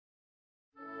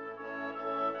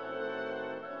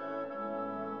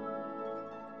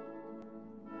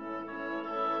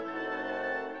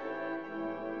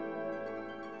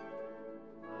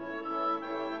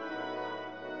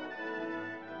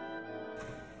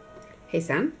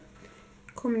Hejsan!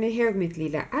 Kommer ni ihåg mitt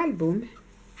lilla album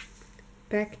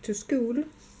Back to School?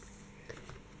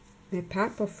 Med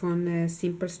papper från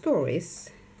Simple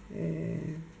Stories,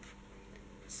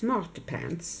 Smarty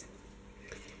Pants.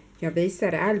 Jag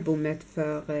visade albumet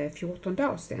för 14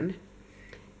 dagar sedan.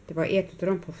 Det var ett av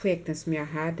de projekten som jag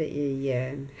hade i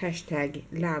hashtag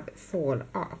Love Fall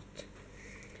Art.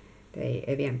 Det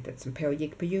är eventet som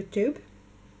pågick på YouTube.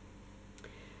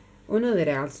 Och nu är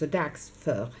det alltså dags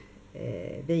för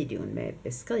videon med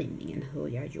beskrivningen hur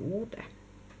jag gjorde.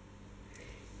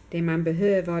 Det man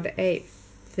behöver det är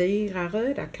 4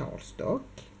 röda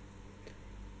cardstock,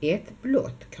 ett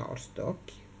blått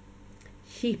cardstock,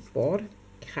 chipboard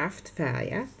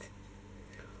kraftfärgat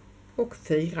och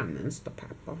 4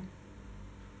 mönsterpapper.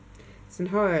 Sen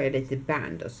har jag lite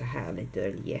band och så här lite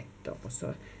öljetter och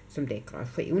så som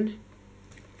dekoration.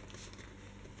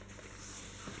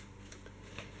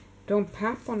 De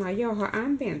papperna jag har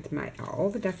använt mig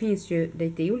av, där finns ju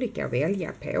lite olika att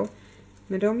välja på.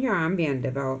 Men de jag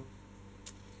använde var,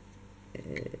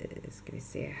 ska vi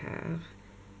se här,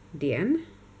 den.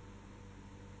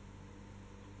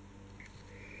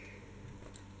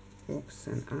 Och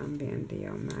sen använde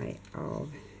jag mig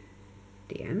av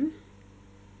den.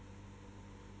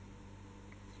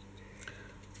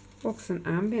 Och sen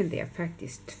använde jag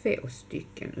faktiskt 2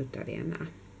 stycken utav denna.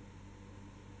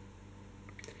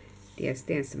 Dels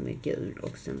den som är gul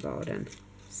och sen var den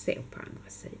så på andra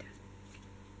sidan.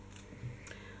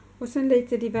 Och sen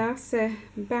lite diverse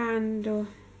band och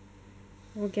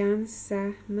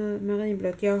organza,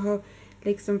 marinblått. Jag har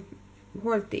liksom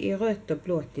hållit i rött och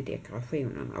blått i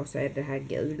dekorationerna. Och så är det här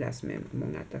gula som är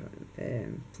många av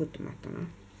fotomattorna.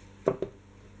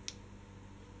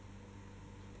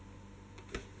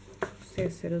 Så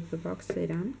ser det ut på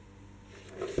baksidan.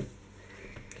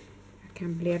 Jag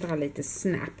kan bläddra lite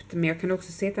snabbt, men jag kan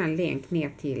också sätta en länk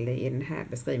ner till i den här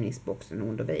beskrivningsboxen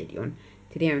under videon.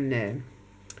 Till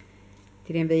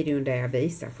den videon där jag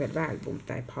visar själva albumet,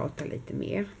 där jag pratar lite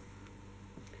mer.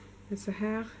 Men så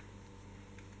här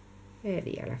är det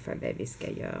i alla fall det vi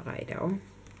ska göra idag.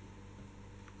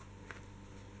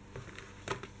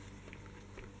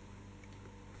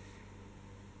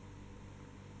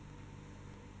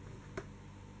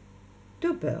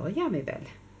 Då börjar vi väl.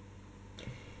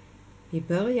 Vi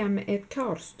börjar med ett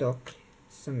cardstock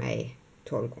som är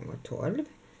 12 gånger 12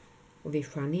 och vi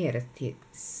skär ner det till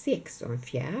 6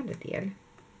 1/4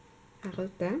 här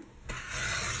ute.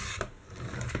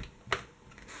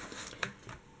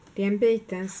 Den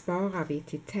biten sparar vi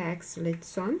till tags och lite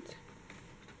sånt.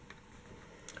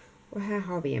 Och här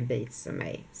har vi en bit som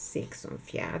är 6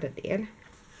 1/4.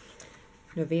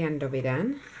 Då vänder vi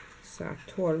den så att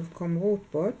 12 kommer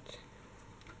uppåt.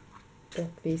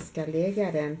 Och vi ska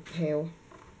lägga den på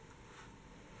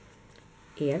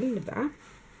 11.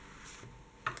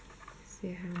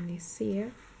 Se här ni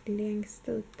ser längst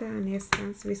ut där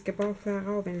nästan. Så vi ska bara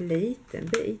skära av en liten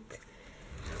bit.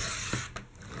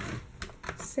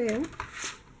 Så.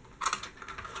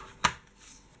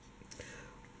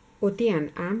 Och den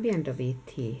använder vi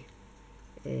till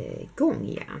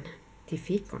gångjärn till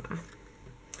fickorna.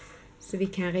 Så vi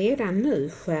kan redan nu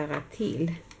skära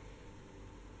till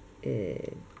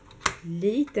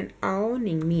liten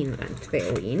aning mindre än 2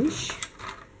 inch.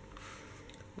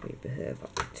 Och vi behöver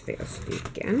 2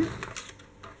 stycken.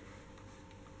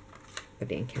 Och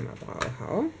den kan vara bra att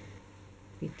ha.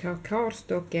 Vi tar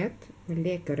cardstocket och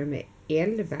lägger det med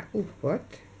 11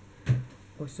 uppåt.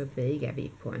 Och så bigar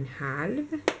vi på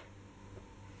 1/2.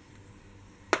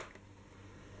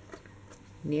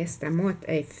 Nästa mått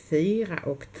är 4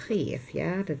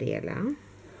 3/4.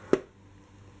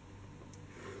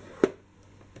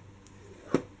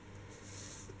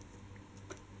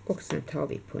 Och sen tar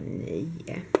vi på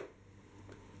 9.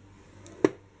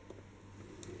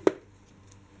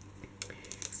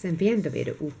 Sen vänder vi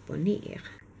det upp och ner.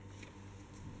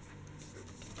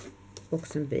 Och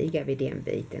sen bigar vi den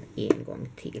biten en gång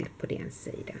till på den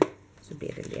sidan. Så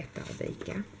blir det lättare att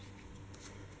bika.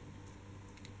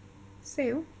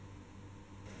 Så.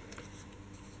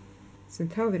 Sen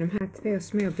tar vi de här 2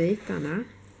 små bitarna.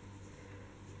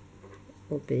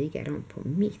 Och bigar dem på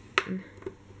mitten.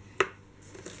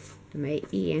 De är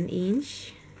 1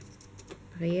 inch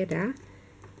breda.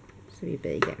 Så vi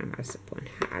bigar dem alltså på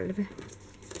 1/2.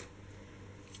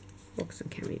 Och så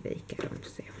kan vi vika dem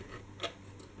så.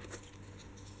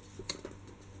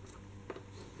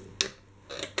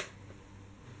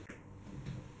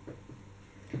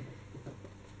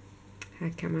 Här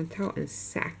kan man ta en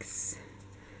sax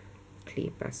och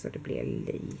klippa så det blir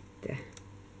lite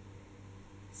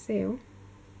så.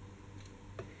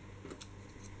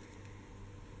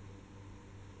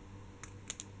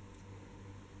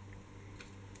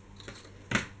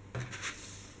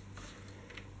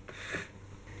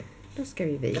 Då ska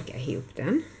vi vika ihop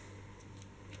den.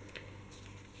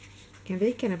 Vi kan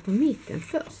vika den på mitten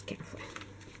först kanske.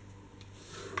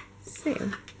 Så.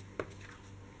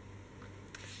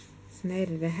 Sen är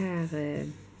det här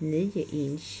 9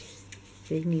 inch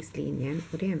vigningslinjen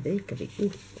och den viker vi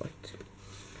uppåt.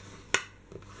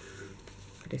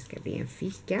 Det ska bli en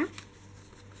ficka.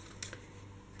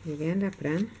 Vi vänder på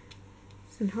den.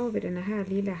 Sen har vi den här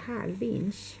lilla halv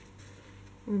inch.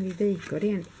 Om vi viker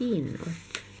den inåt.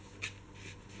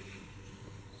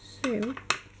 Så.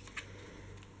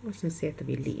 Och sen sätter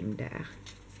vi lim där.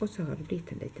 Och så har det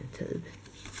blivit en liten tub.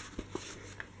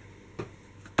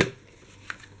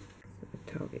 Så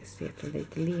tar vi och sätter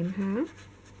lite lim här.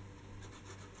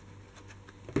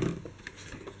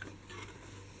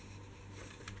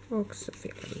 Och så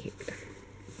fyller vi ihop den.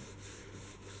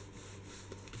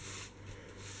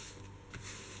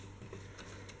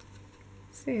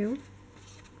 Så.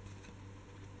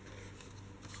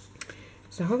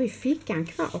 Så har vi fickan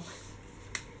kvar.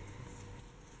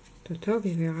 Då tar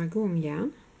vi våra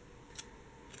gångjärn.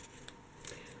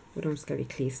 Och de ska vi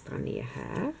klistra ner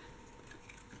här.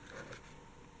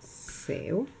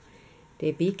 Så. Det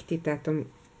är viktigt att de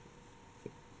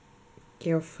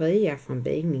går fria från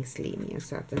vigningslinjen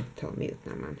så att det inte tar emot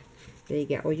när man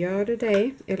vigar. Och gör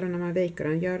det, eller när man viker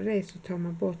den, gör det så tar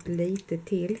man bort lite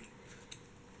till.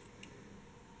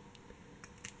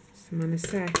 Så man är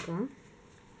säker.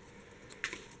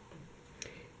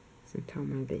 Sen tar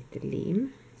man lite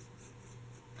lim.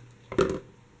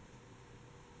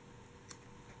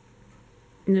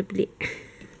 Nu blir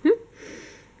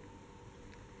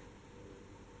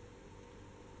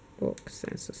och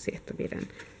sen så sätter vi den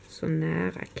så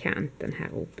nära kanten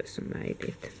här uppe som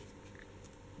möjligt.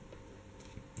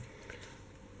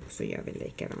 Och så gör vi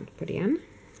likadant på den.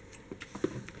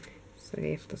 Så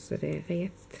efter så det är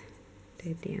rätt.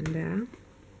 Det är den där.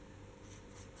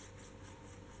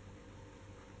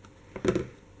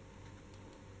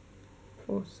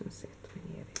 Och sen sätter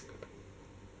vi ner den.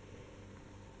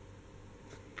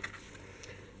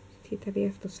 Så tittar vi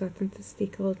efter så att det inte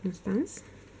sticker ut någonstans.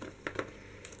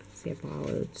 Ser bra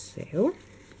ut så.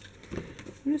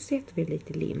 Och nu sätter vi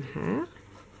lite lim här.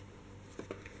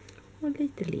 Och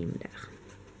lite lim där.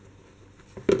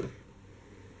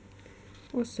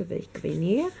 Och så viker vi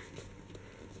ner.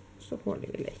 Så håller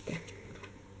vi lite.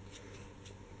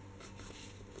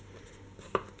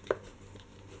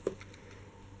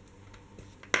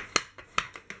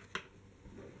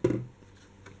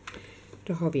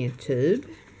 Då har vi en tub.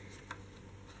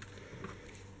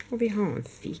 Och vi har en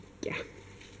ficka.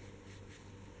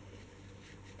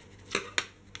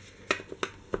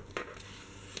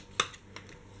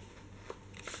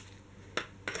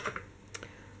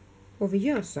 Och vi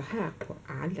gör så här på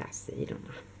alla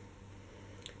sidorna.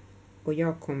 Och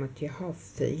jag kommer till att ha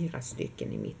 4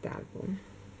 stycken i mitt album.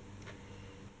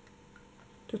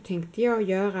 Då tänkte jag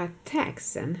göra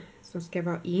tagsen som ska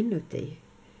vara inuti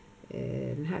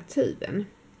den här tuben.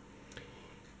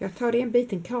 Jag tar en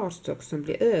biten cardstock som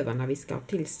blir över när vi ska ha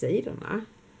till sidorna.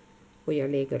 Och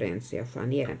jag lägger den så jag skär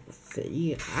ner den på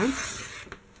 4.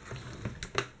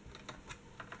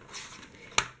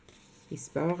 Vi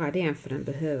sparar den för den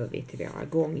behöver vi till våra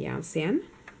gångjärn sen.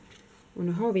 Och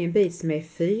nu har vi en bit som är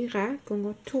 4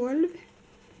 gånger 12.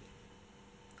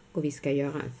 Och vi ska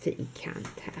göra en fin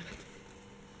kant här.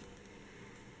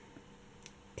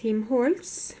 Tim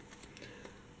Holtz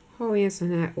har en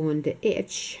sån här on the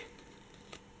edge.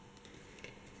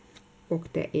 Och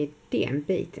det är den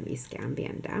biten vi ska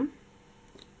använda.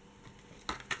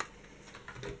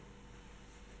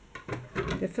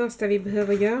 Det första vi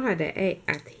behöver göra det är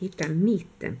att hitta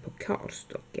mitten på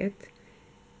cardstocket.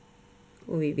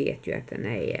 Och vi vet ju att den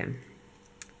är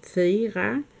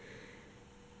 4.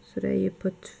 Så det är ju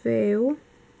på 2.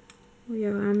 Och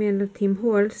jag använder Tim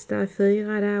Holtz, där är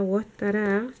 4 där, 8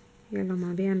 där. Eller om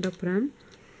man vänder på den.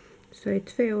 Så är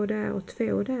 2 där och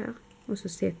 2 där. Och så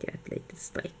sätter jag ett litet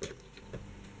streck.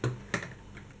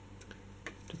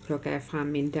 Då plockar jag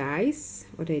fram min dice.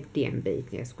 Och det är den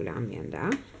biten jag skulle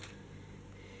använda.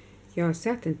 Jag har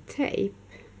satt en tejp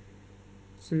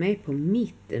som är på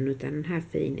mitten av den här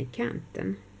fina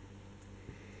kanten.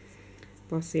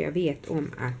 Bara så jag vet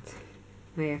om att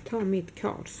när jag tar mitt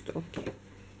cardstock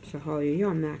så har ju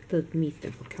jag märkt ut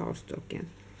mitten på cardstocken.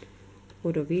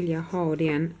 Och då vill jag ha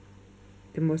den,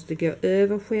 det måste gå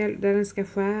över själv där den ska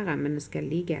skära, men den ska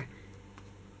ligga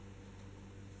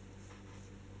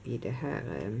vid det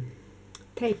här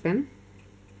tejpen.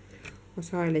 Och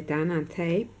så har jag lite annan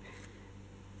tejp.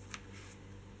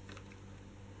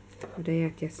 Och det är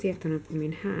att jag sätter den på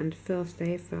min hand. Först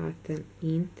är för att den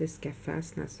inte ska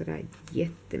fastna så där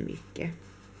jättemycket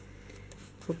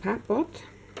på pappret.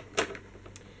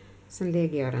 Sen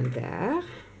lägger jag den där.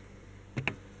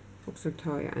 Och så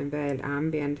tar jag en väl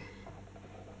använd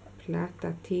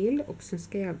platta till och sen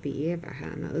ska jag veva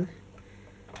här nu.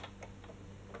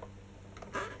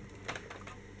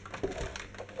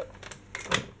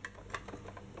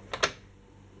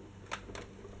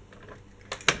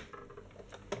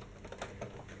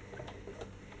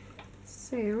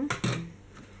 Så.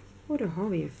 Och då har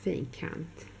vi en fin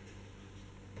kant.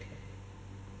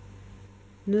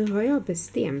 Nu har jag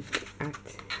bestämt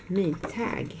att min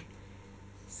tagg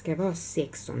ska vara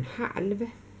 6,5.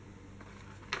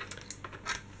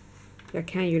 Jag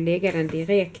kan ju lägga den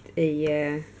direkt i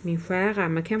min skära.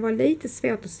 Man kan vara lite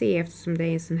svårt att se eftersom det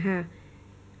är en sån här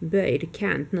böjd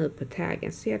kant nu på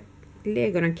taggen. Så jag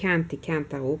lägger den kant till kant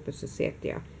där uppe, så sätter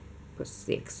jag på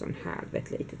 6,5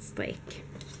 ett litet streck.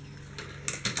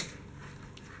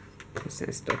 Och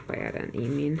sen stoppar jag den i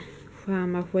min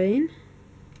skärmaskin.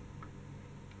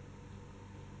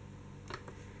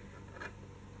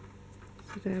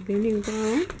 Så där blir nog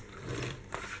bra.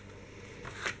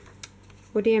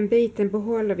 Och den biten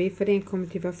behåller vi för den kommer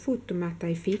att vara fotomatta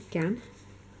i fickan.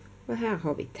 Och här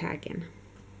har vi taggen.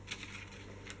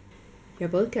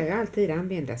 Jag brukar ju alltid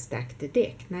använda stackade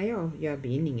däck när jag gör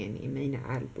bindningen i mina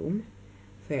album.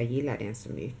 För jag gillar den så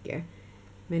mycket.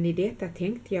 Men i detta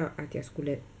tänkte jag att jag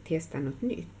skulle testa något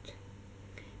nytt.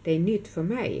 Det är nytt för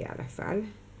mig i alla fall.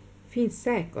 Finns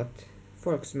säkert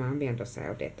folk som använder sig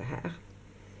av detta här.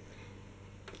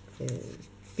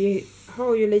 Vi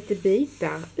har ju lite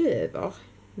bitar över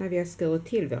när vi har skurit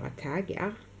till våra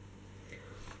taggar.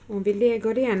 Om vi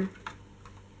lägger den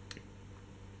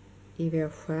i vår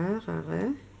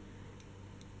skärare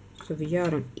så vi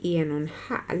gör dem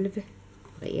 1,5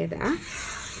 breda.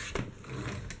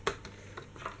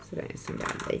 Så det är en sån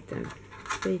där liten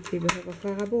bit vi behöver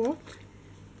skära bort.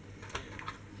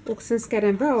 Och sen ska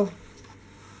den vara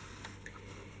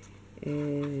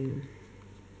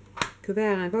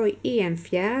kuverten var i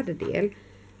 1/4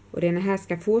 och den här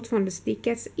ska fortfarande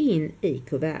stickas in i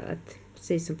kuvertet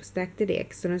precis som på stackade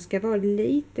däck, så den ska vara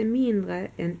lite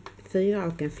mindre än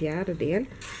 4 1/4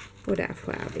 och där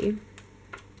skär vi.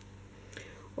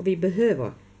 Och vi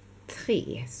behöver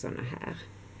 3 såna här.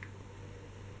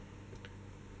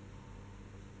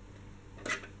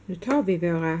 Nu tar vi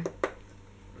våra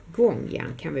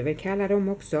gångjärn, kan vi väl kalla dem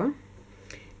också.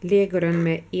 Lägger den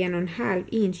med 1,5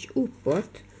 inch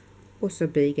uppåt och så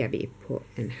bigar vi på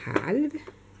 1/2.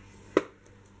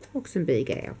 Och sen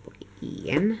bigar jag på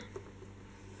 1.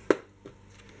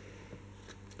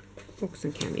 Och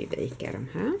sen kan vi vika de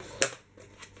här.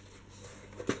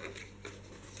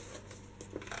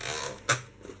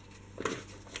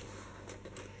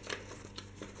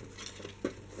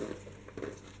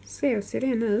 Så ser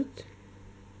den ut.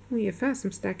 Ungefär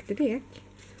som stackade däck.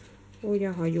 Och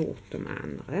jag har gjort de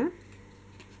andra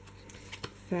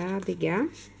färdiga.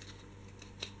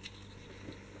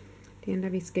 Det enda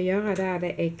vi ska göra där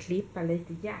det är klippa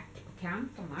lite jack på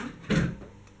kanterna.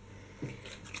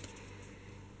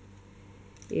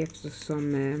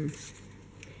 Eftersom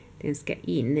den ska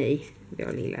in i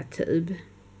vår lilla tub.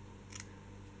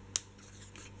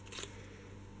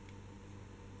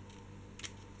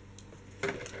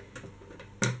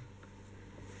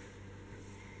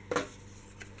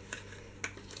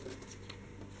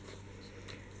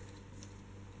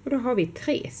 Och då har vi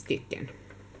 3 stycken.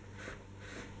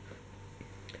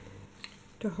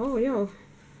 Då har jag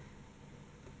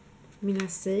mina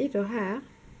sidor här.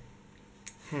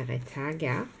 Här är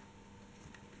taggar.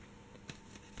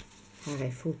 Här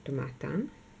är fotomattan.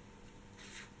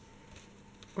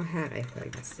 Och här är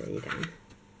själva sidan.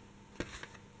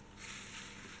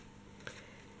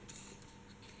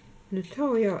 Nu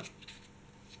tar jag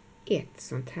ett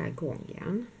sånt här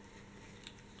gångjärn.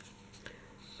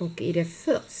 Och i det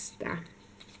första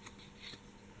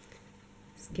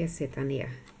ska jag sätta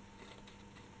ner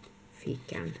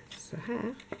fickan så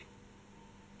här.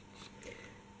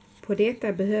 På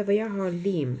detta behöver jag ha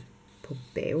lim på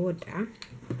båda.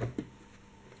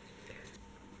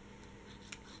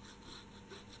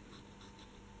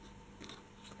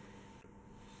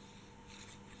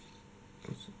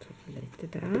 Och så tar jag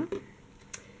lite där.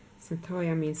 Sen tar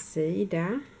jag min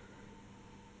sida.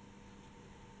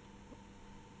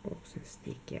 Och sen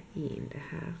sticker jag in det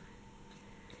här.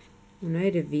 Och nu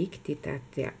är det viktigt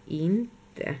att jag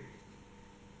inte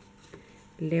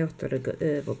låter det gå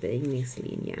över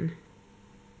bindningslinjen.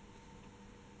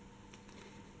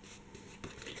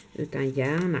 Utan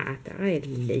gärna att det är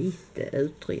lite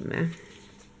utrymme.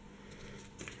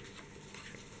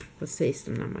 Precis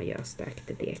som när man gör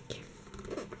stackade däck.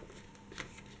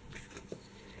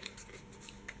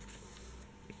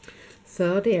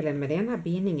 Fördelen med denna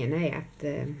bindningen är att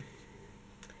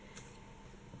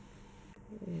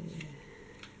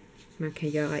man kan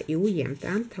göra ojämnt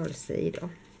antal sidor.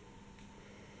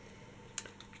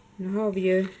 Nu har vi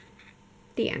ju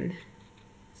den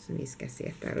som vi ska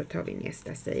sätta. Då tar vi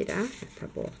nästa sida. Jag tar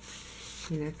bort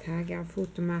mina taggar och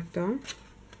fotomattor.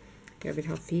 Jag vill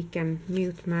ha fickan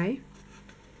mot mig.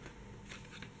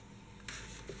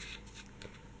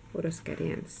 Och då ska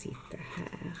den sitta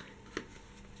här.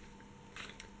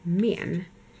 Men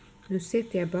nu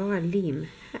sätter jag bara lim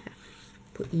här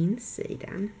på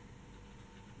insidan.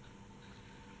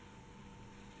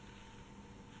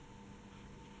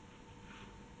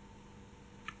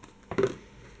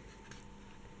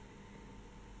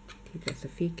 Titta så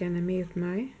fickan är mot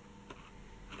mig.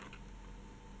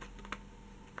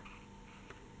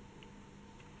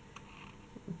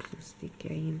 Och så sticker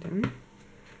jag in den.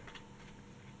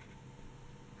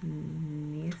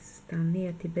 Nästan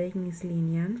ner till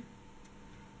böjningslinjen.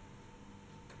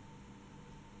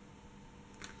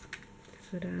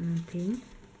 Sådär någonting.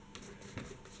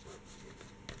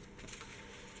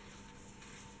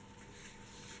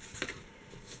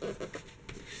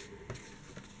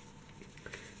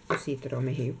 Då sitter de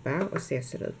ihop och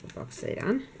ser det ut på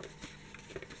baksidan.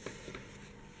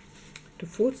 Då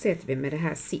fortsätter vi med det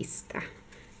här sista.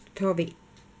 Då tar vi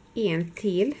en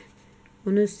till.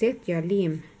 Och nu sätter jag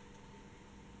lim.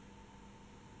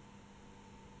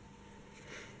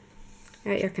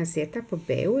 Ja, jag kan sätta på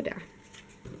båda.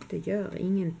 Det gör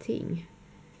ingenting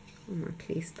om man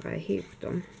klistrar ihop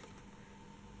dem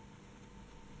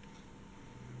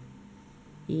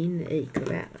inne i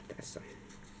kuvertet alltså.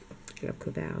 Eller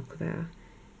kuvert och kuvert.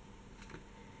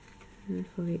 Nu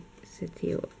får vi se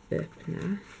till att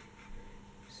öppna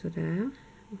sådär.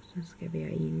 Och så ska vi ha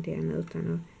in den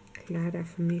utan att kladda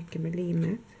för mycket med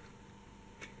limmet.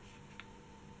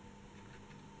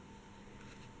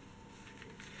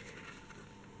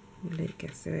 Och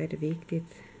likaså är det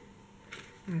viktigt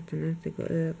att den inte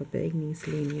går över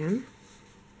böjningslinjen.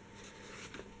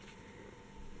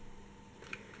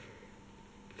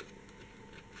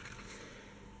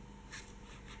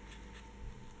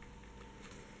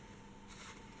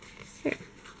 Så.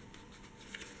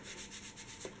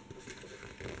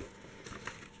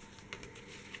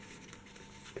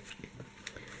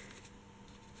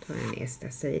 Tar jag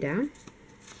nästa sida.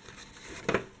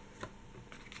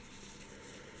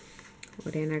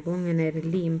 Och denna gången är det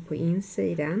lim på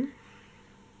insidan.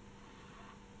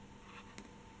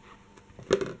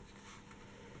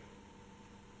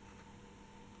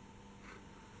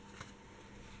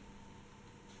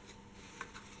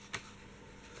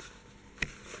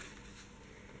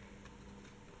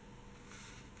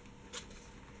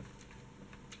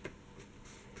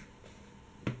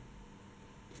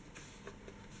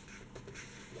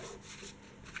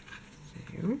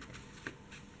 Så.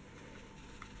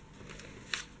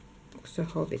 Så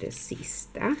har vi det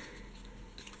sista.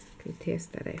 Vi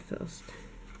testar det först.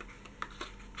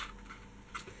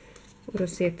 Och då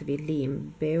sätter vi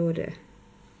lim både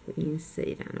på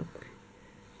insidan och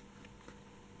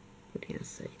på den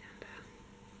sidan där.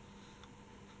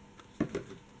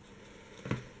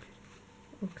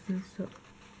 Och sen så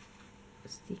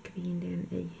sticker vi in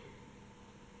den i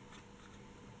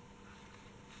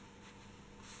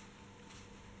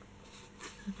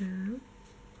sådär.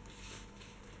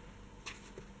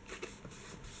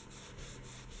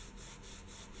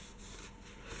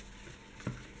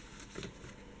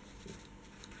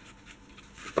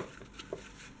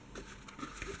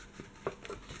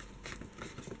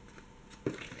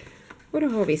 Och då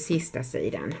har vi sista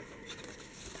sidan.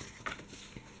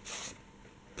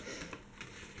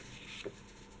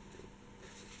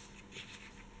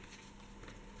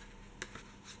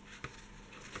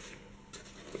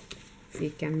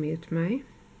 Fickan mot mig.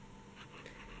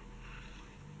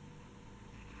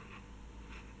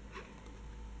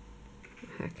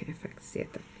 Här kan jag faktiskt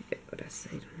sätta på båda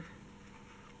sidorna.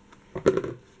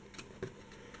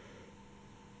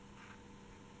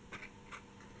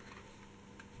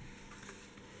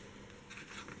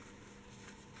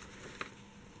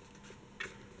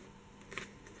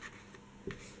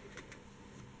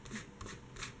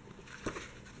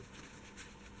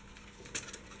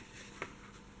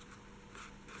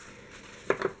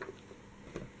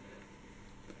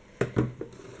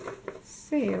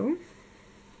 Så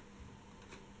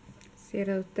ser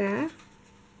det ut där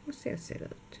och så ser det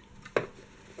ut.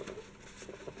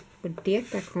 Och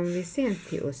detta kommer vi sen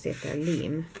till att sätta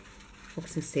lim och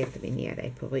sen sätter vi ner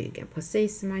det på ryggen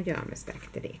precis som man gör med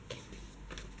stackade däck.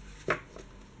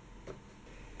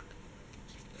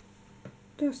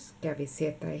 Då ska vi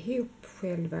sätta ihop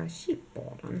själva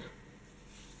chipboarden.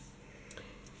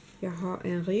 Jag har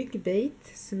en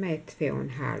ryggbit som är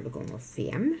 2,5 gånger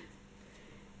 5.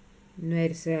 Nu är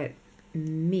det så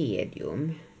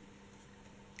medium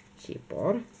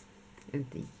chipboard.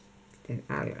 Inte den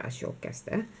allra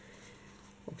tjockaste.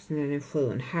 Och sen är den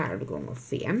 7,5 gånger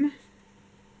 5.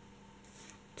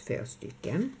 2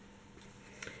 stycken.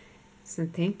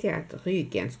 Sen tänkte jag att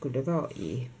ryggen skulle vara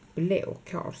i blå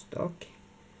cardstock.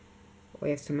 Och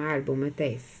eftersom albumet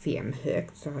är 5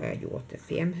 högt så har jag gjort det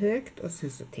 5 högt. Och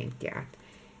sen så tänkte jag att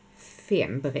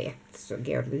 5 brett så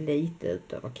går det lite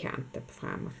ut över kanten på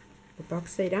fram och på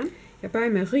baksidan. Jag börjar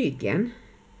med ryggen.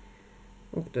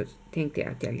 Och då tänkte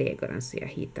jag att jag lägger den så jag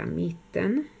hittar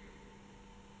mitten.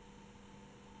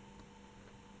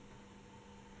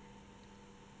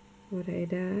 Och det är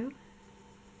där.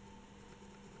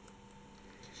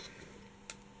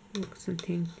 Och så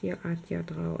tänkte jag att jag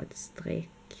drar ett streck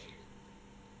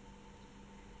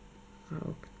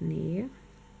rakt ner.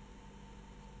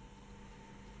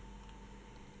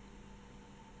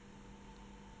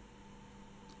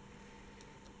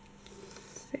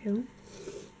 Så.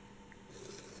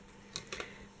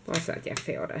 Bara så att jag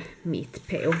får det mitt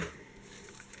på.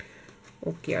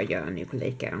 Och jag gör nog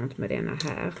likadant med denna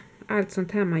här. Allt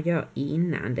sånt här man gör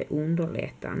innan, det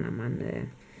underlättar när man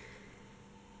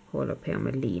håller på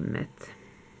med limmet.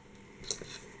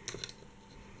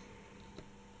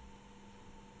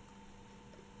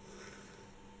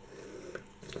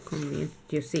 Så kommer ni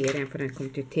inte att se den för den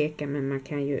kommer att täcka, men man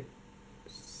kan ju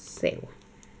så.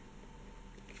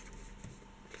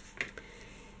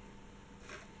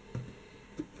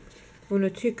 Och nu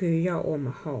tycker jag om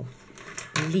att ha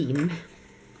lim.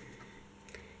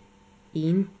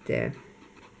 Inte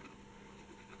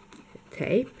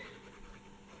tejp.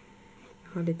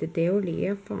 Jag har lite dålig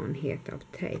erfarenhet av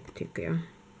tejp tycker jag.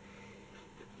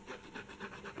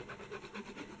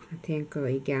 Jag tänker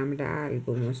i gamla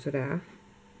album och sådär.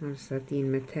 Man har satt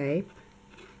in med tejp.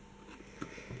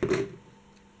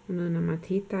 Och nu när man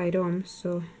tittar i dem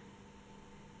så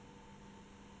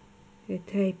är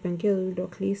tejpen gul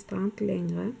och klistrar inte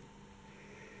längre.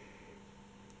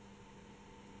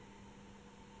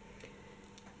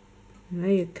 Nu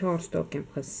är ju cardstocken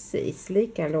precis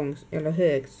lika lång eller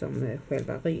hög som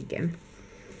själva ryggen.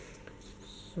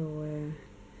 Så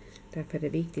därför är det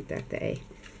viktigt att det är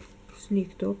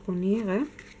snyggt upp och nere.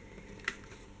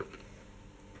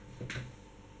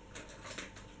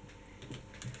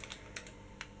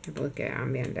 Jag brukar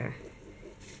använda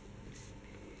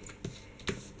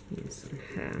en sån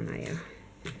här när jag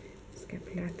ska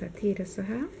platta till det så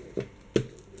här.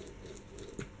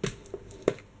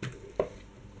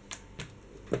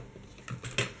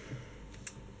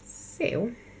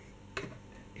 Så.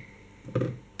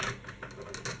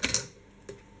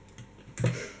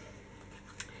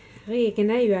 Regeln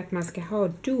är ju att man ska ha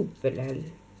dubbel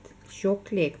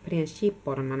tjocklek på den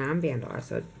chipboarden man använder.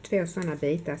 Alltså 2 sådana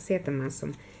bitar sätter man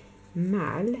som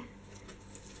mall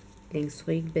längs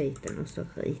ryggbiten och så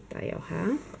ritar jag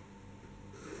här.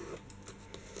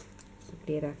 Så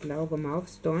blir det ett lagom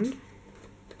avstånd.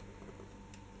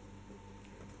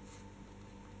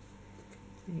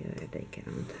 Nu gör jag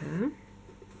likadant här.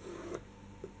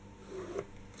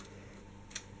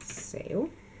 Så.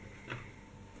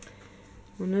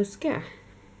 Och nu ska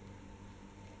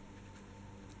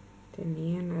den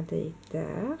ena dit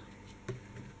där.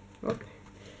 Upp.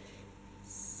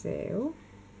 Så.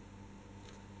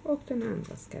 Och den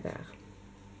andra ska där.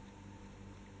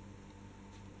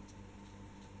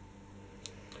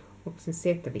 Och sen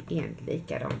sätter vi en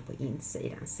likadan på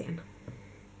insidan sen.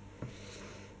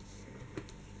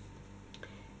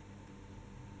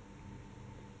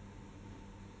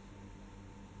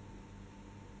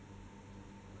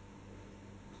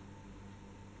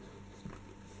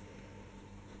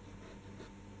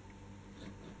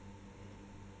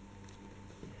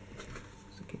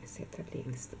 Sätta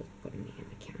längst ut på den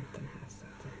ena kanten här så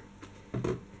att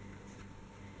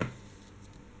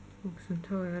och så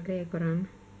tar jag och lägger den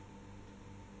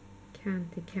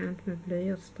kant i kant med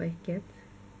blyertsstrecket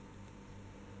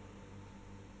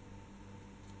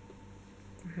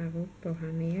här uppe och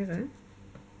här nere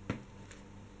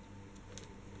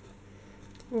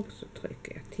och så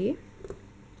trycker jag till.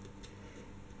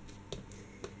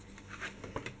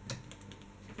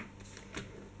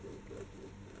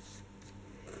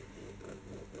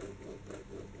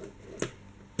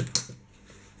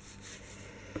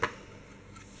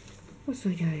 Och så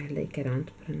gör jag likadant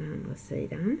på den andra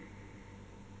sidan.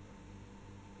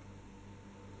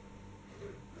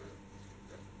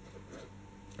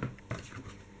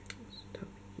 Och så tar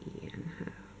vi en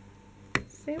här.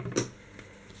 Så.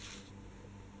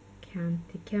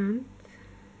 Kant till kant.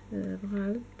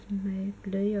 Överallt med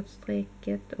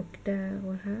blyertsstrecket och där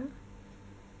och här.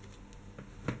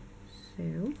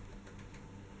 Så.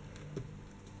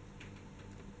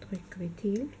 trycker vi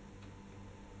till.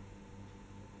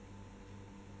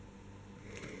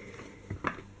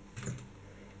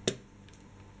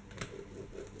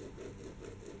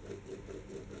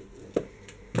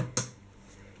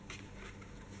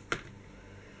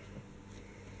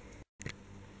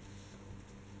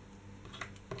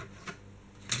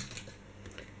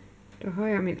 Då har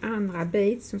jag min andra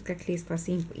bit som ska klistras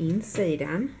in på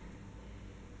insidan.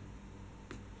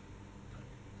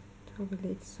 Tar vi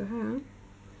lite så här.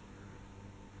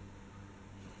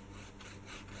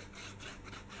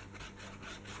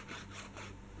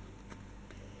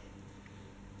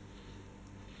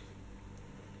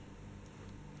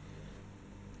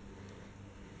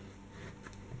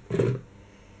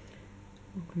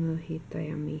 Och nu hittar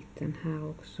jag mitten här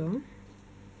också.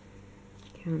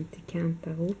 Kant till kant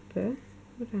där uppe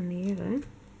och där nere.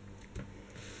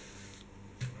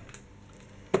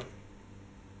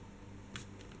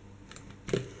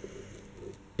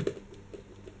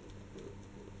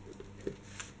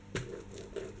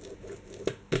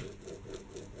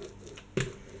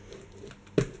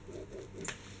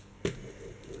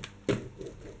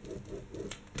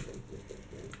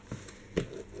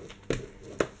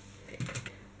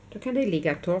 Då kan det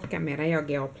ligga och torka medan jag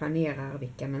går och planerar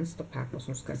vilka mönsterpapper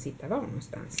som ska sitta var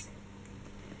någonstans.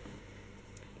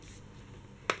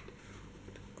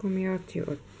 Då kommer jag till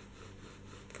att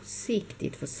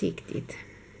försiktigt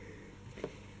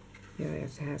gör jag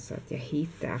så här så att jag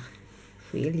hittar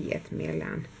skiljet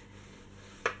mellan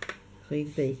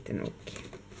ryggbiten och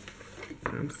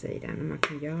framsidan. Och man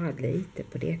kan göra lite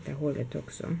på detta hållet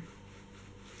också.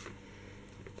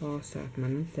 Bara så att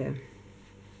man inte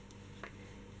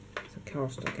så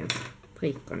cardstocken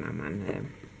spricker när man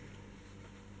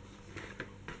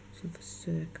så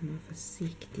försöker man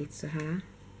försiktigt så här.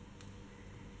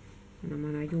 Och när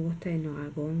man har gjort det några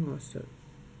gånger så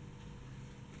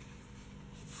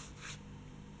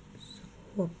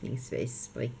förhoppningsvis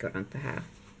spricker det inte här.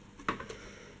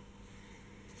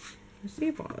 Det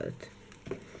ser bra ut.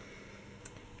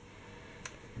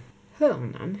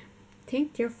 Hörnan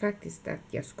tänkte jag faktiskt att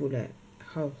jag skulle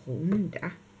ha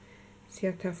runda. Så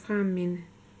jag tar fram min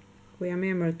Royal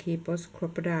Memory Keepers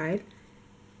Crocodile.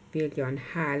 Vill jag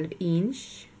 1/2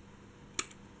 inch.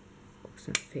 Och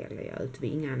sen fäller jag ut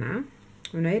vingarna.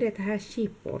 Och nu är det här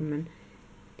chipboard, men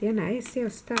denna är så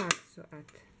stark så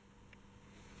att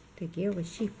det går i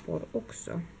chipboard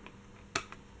också.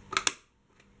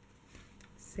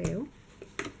 Så.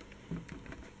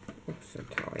 Och så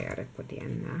tar jag det på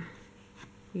denna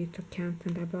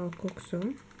ytterkanten där bak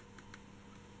också.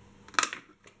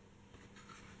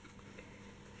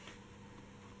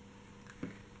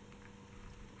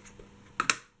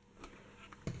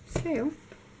 Så.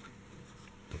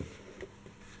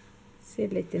 Ser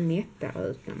lite nättare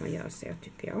ut när man gör så,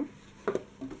 tycker jag.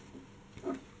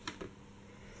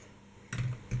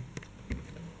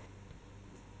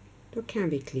 Då kan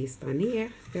vi klistra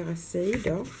ner våra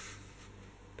sidor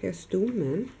på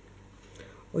stommen.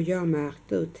 Och jag har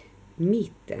märkt ut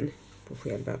mitten på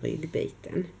själva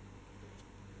ryggbiten.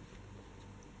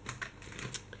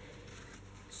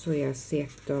 Så jag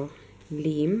sätter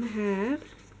lim här.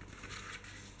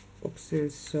 Och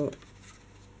sen så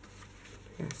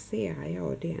placerar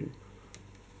jag den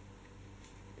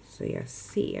så jag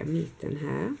ser mitten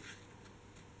här.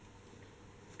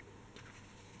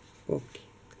 Och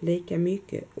lika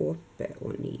mycket uppe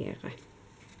och nere.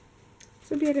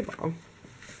 Så blir det bra.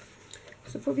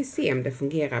 Så får vi se om det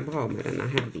fungerar bra med den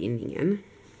här bindningen.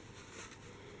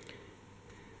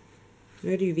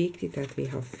 Nu är det ju viktigt att vi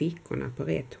har fickorna på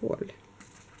rätt håll.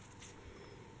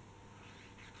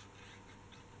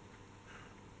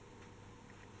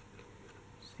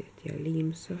 Sätter jag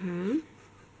lim så här.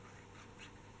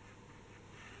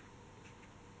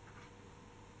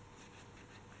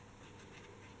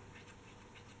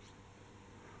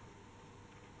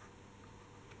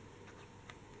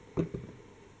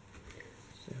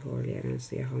 Så håller jag den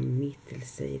så jag har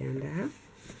mittelsidan där.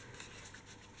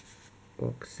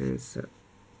 Och sen så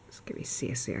ska vi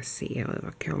se så jag ser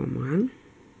över kameran.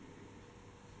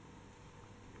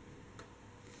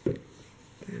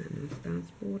 Där någonstans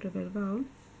borde det väl vara.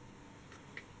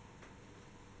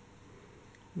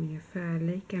 Ungefär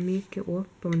lika mycket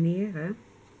upp och nere.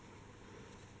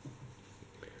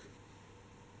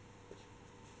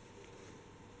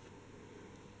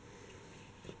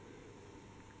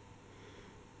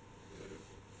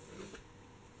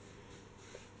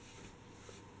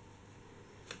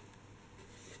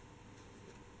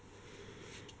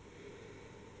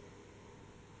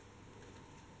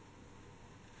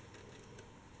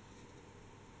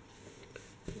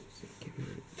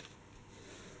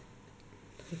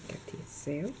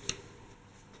 Så.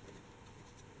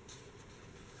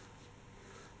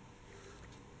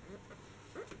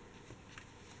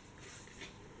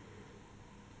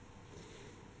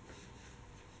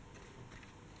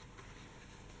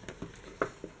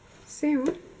 Så.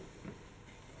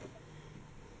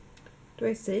 Då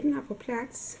är sidorna på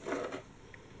plats.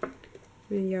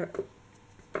 Men jag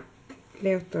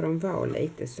låter dem vara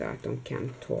lite så att de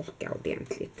kan torka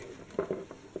ordentligt.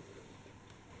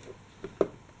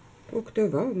 Och då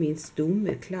var min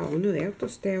stomme klar. Nu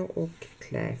återstår och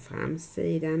klä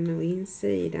framsidan och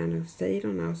insidan och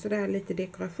sidorna och sådär, lite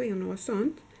dekorationer och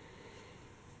sånt.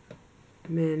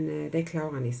 Men det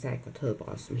klarar ni säkert hur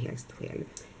bra som helst själv.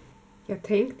 Jag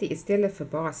tänkte istället för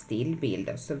bara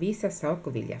stillbilder så vissa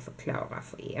saker vill jag förklara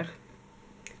för er.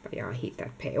 Vad jag har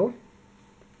hittat på.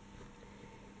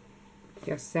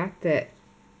 Jag satte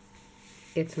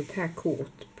ett sånt här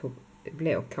kort på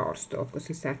blå cardstock och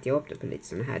så satte jag upp det på lite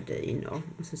såna här dynor.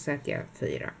 Och så satte jag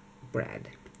 4 brad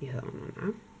i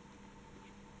hörnorna.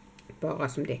 Bara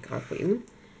som dekoration.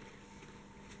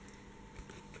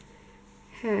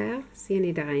 Här ser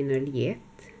ni där en oljett.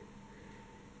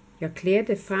 Jag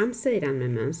klädde framsidan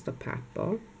med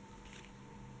mönsterpapper.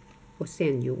 Och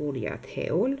sen gjorde jag ett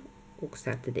hål och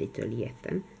satte dit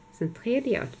oljetten. Sen trädde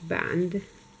jag ett band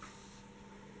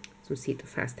som sitter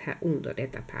fast här under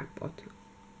detta pappret.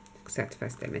 Och satte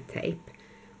fast det med tejp.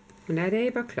 Och när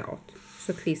det var klart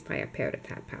så klistrade jag på det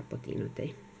här pappret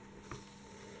inuti.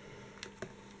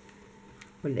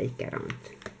 Och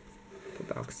likadant på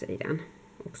baksidan.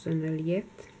 Också en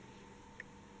oljett.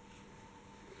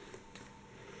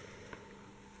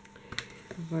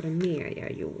 Vad var det mer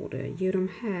jag gjorde? Jo, de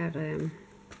här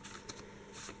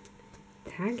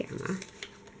taggarna.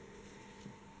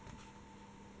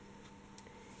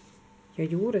 Jag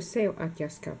gjorde så att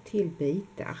jag skar till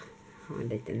bitar. Jag har en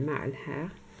liten mall här.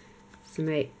 Som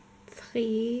är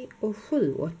 3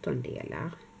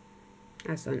 7/8.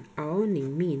 Alltså en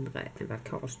aning mindre än vad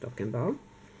cardstocken var.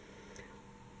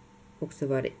 Och så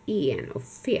var det 1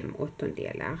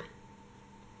 5/8.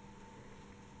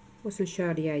 Och så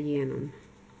körde jag igenom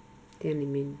den i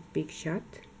min Big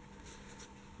Shot.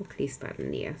 Och klistrade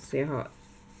ner. Så jag har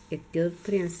ett gult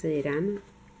på den sidan.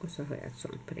 Och så har jag ett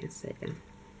sånt på den sidan.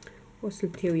 Och så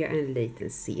tog jag en liten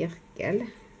cirkel.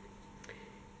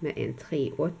 Med en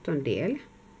 3/8.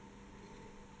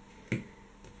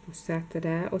 Och satte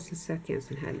där. Och så satte jag en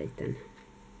sån här liten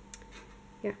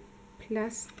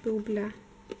plastbubbla.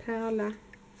 Pärla.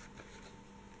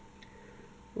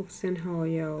 Och sen har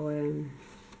jag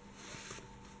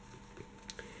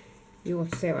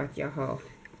gjort så att jag har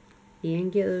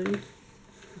en gul.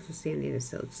 Och så ser ni det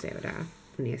ser ut så där.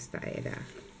 Och nästa är där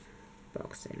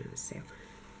baksidan så.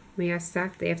 Men jag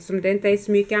satte, eftersom det inte är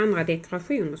så mycket andra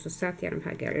dekorationer så satte jag de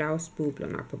här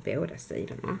glasbubblorna på båda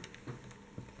sidorna.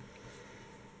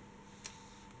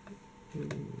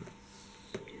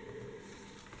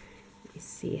 Vi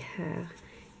ser här.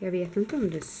 Jag vet inte om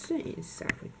det syns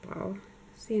särskilt bra.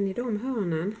 Ser ni de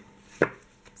hörnen?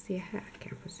 Se här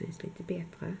kanske syns lite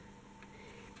bättre.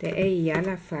 Det är i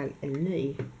alla fall en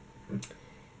ny.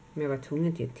 Men jag var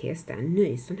tvungen till att testa en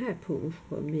ny sån här punsch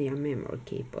på Mia Memory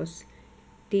Keepers.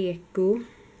 Deko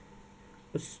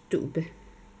och stubb.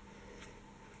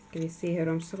 Ska vi se hur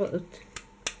de ser ut.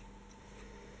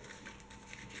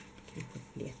 Kanske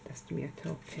lättast om jag tar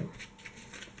på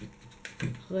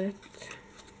rött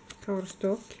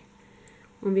cardstock.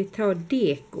 Om vi tar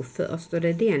deko först och det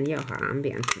är den jag har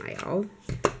använt mig av.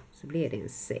 Så blir det en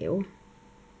så.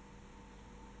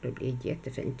 Det blir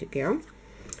jättefint tycker jag.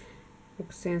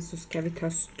 Och sen så ska vi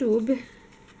ta stubb.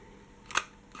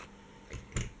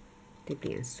 Det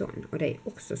blir en sån. Och det är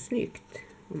också snyggt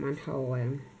om man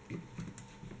har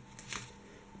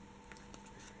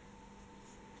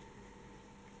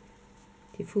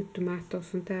till fotomattor och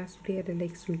sånt där så blir det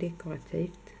liksom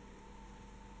dekorativt.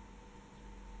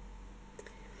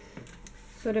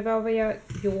 Så det var vad jag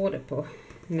gjorde på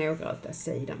några av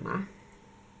sidorna.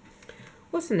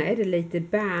 Och sen är det lite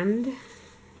band.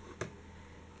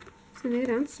 Sen är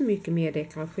det inte så mycket mer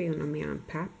dekorationer mer än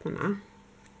papperna.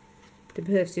 Det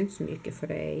behövs inte så mycket för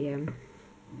det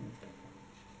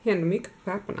händer mycket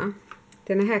på papperna.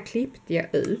 Den här klippte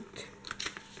jag ut.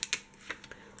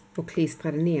 Och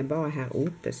klistrade ner bara här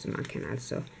uppe så man kan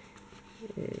alltså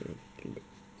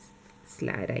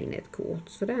slida in ett kort.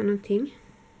 Så där någonting.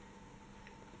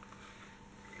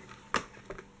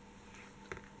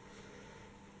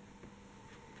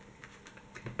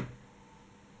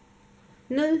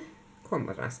 Nu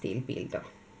kommer några stillbilder.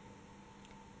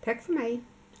 Tack för mig.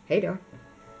 Hej då!